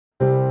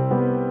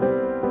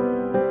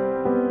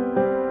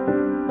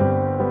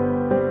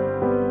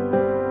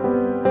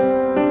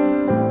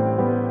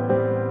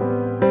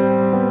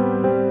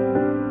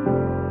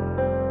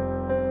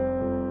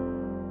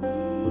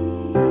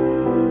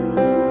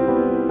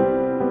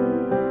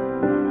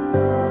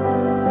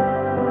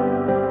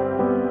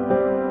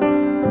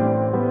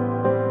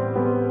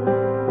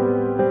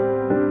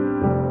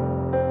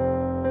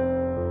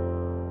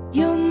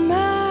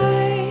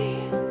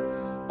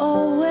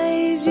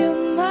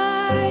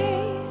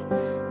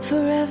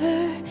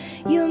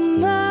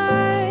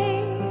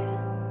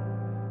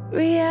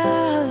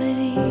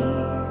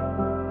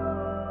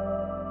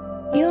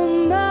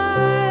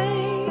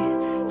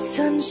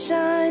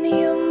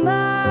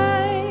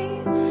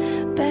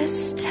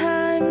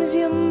sometimes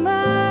you're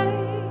my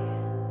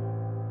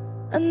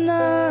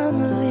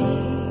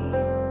anomaly,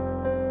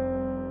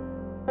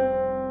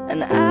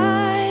 and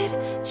I'd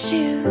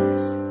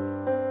choose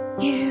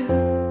you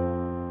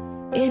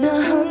in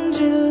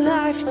 100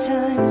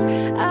 lifetimes.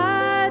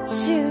 I'd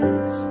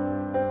choose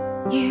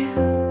you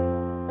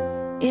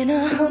in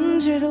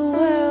 100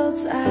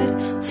 worlds.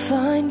 I'd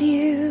find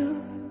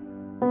you,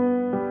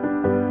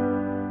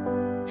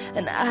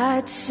 and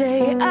I'd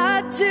say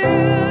I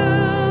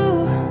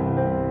do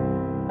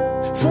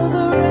for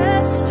the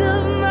rest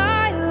of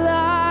my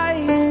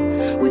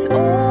life. With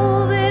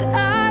all that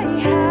I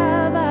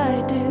have,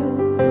 I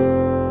do,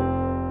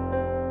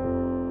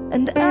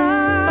 and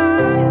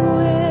I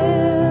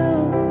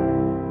will.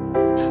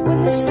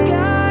 When the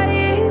sky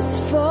is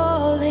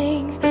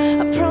falling,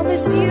 I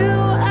promise you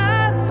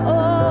I'm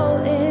all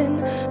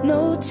in,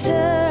 no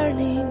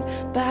turning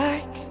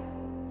back.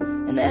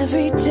 And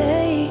every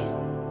day,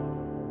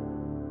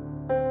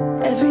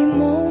 every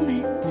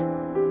moment,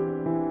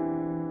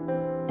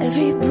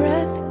 every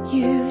breath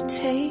you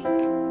take,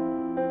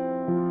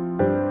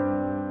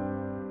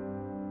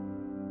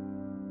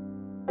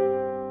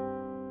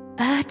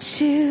 I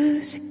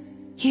choose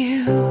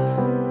you.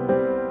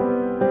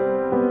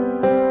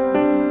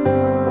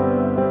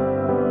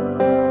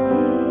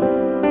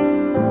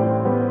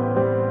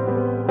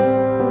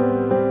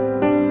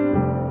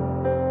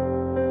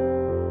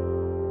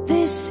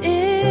 This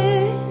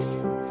is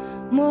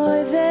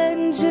more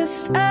than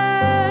just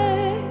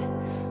a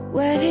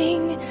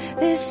wedding.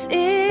 This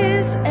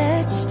is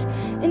etched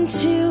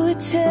into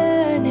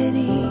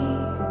eternity.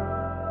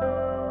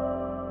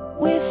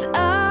 With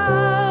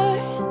our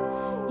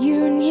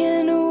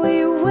union,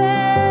 we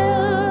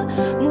will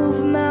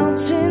move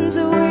mountains.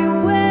 We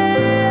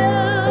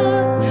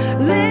will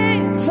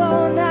live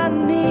on our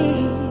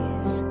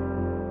knees,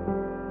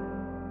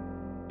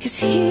 'cause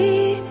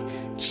he'd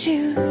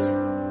choose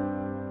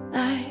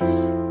us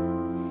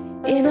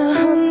in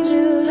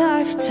 100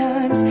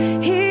 lifetimes.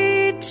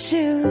 He'd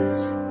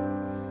choose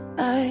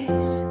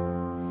us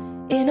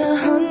in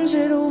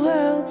 100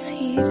 worlds.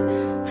 He'd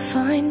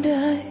find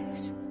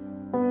us,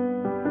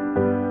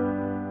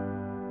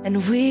 and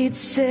we'd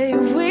say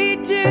we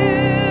do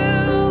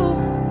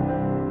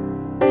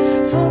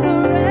for the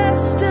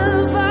rest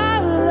of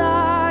our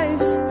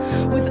lives.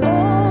 With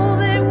all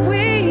that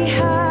we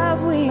have,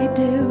 we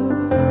do,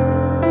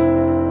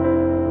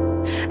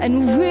 and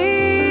we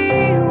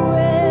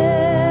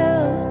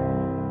will.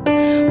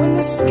 When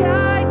the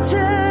sky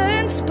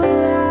turns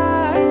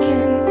black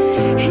and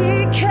he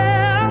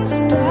comes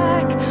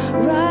back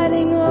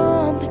riding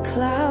on the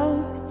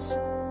clouds,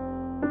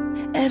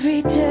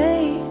 every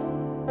day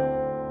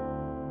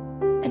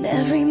and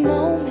every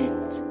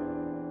moment,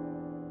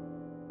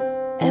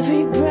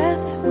 every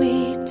breath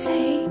we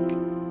take,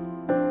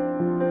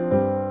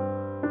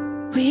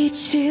 we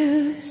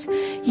choose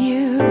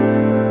you.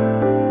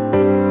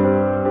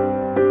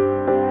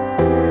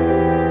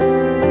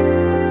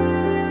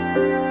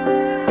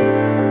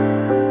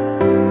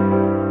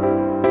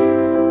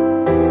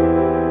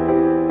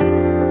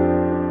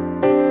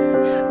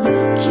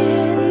 Look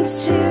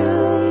into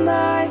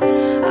my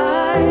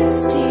eyes,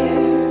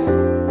 dear.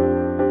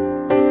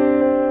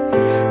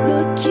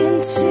 Look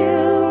into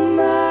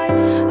my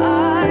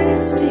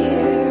eyes,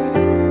 dear.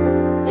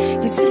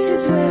 'Cause this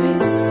is where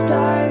it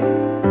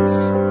starts.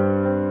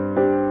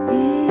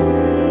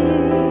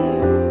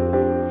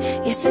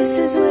 Yes, this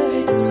is where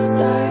it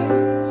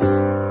starts.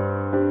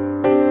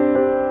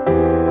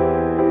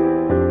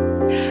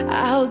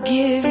 I'll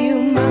give you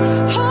my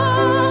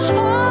whole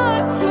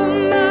heart for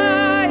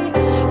my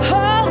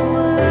whole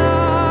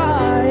life.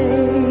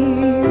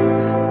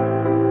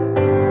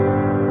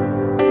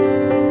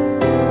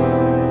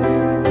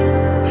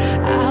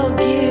 I'll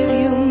give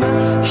you my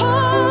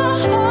whole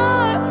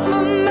heart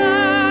for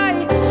my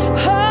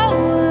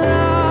whole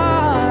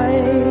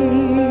life.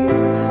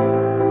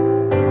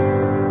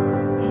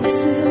 And this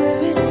is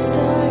where it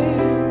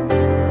starts.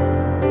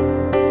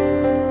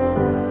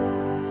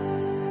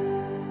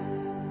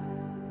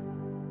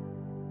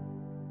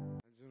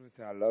 I just want to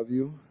say I love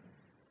you,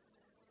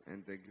 and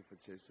thank you for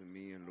choosing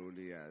me and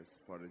Luli as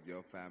part of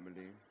your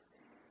family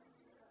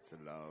to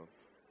love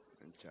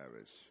and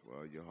cherish with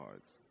all your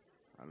hearts.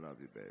 I love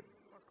you, babe.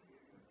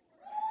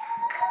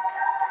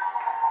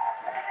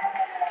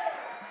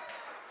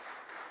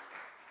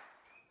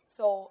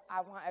 So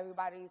I want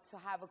everybody to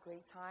have a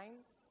great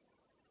time.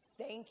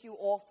 Thank you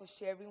all for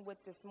sharing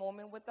with this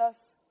moment with us,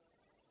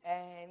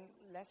 and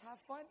let's have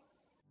fun.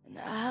 And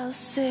I'll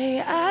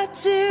say I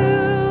do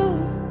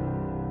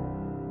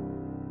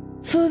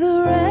for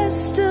the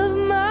rest of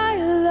my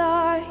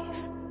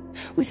life.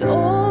 With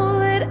all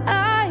that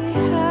I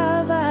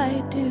have,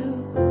 I do,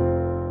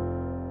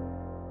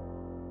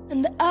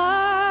 and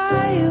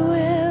I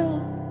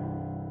will.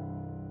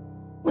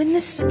 When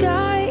the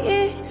sky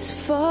is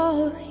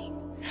falling,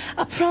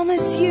 I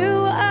promise you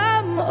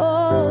I'm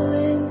all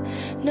in,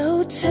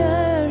 no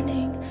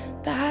turning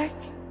back.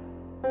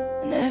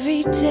 And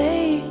every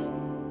day,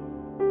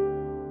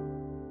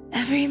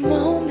 every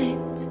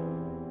moment,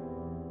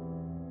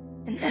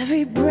 and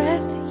every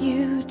breath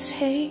you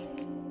take.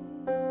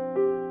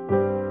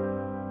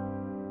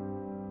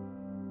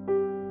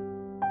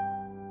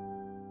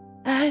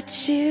 I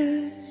choose